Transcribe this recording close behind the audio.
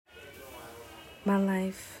My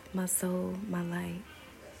life, my soul, my light.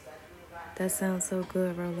 That sounds so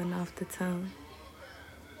good rolling off the tongue.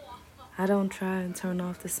 I don't try and turn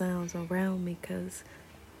off the sounds around me 'cause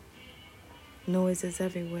noise is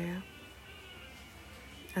everywhere.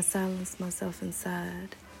 I silence myself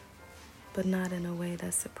inside, but not in a way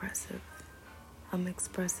that's suppressive. I'm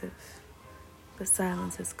expressive, but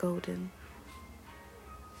silence is golden.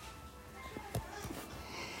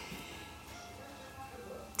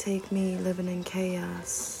 Take me living in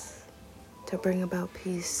chaos to bring about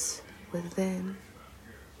peace within,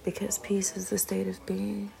 because peace is the state of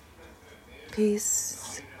being.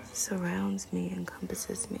 Peace surrounds me,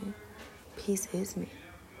 encompasses me. Peace is me,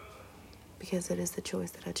 because it is the choice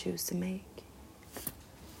that I choose to make,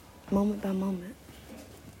 moment by moment.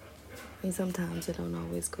 And sometimes it don't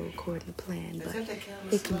always go according to plan, but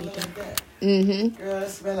it can be done. Mm-hmm. Girl, that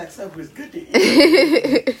smell like something was good to eat.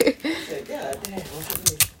 I said, God damn, what's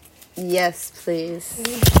it mean? Yes, please.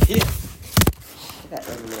 Yeah. I got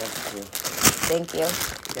M&M's too. Thank you.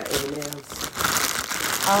 You got M&M's?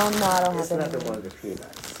 No, I don't It's have not any. the one with the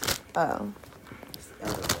peanuts. Oh. It's the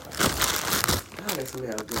other one. Oh, they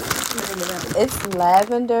smell good. It smells like It's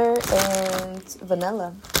lavender and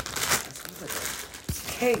vanilla.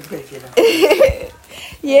 cake baking up.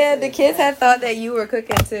 Yeah, the kids had thought that you were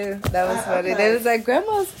cooking too. That was funny. They was like,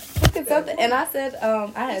 "Grandma's cooking something," and I said,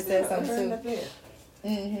 I had said something too.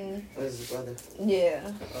 Mhm. What is his brother? Yeah.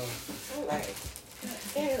 I'm like,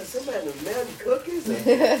 damn, somebody was melting cookies or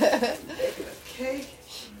baking a cake.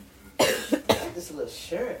 This a little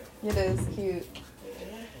shirt. It is cute.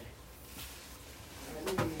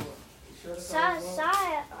 Sai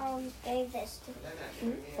gave this to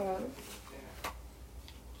me. Mm-hmm.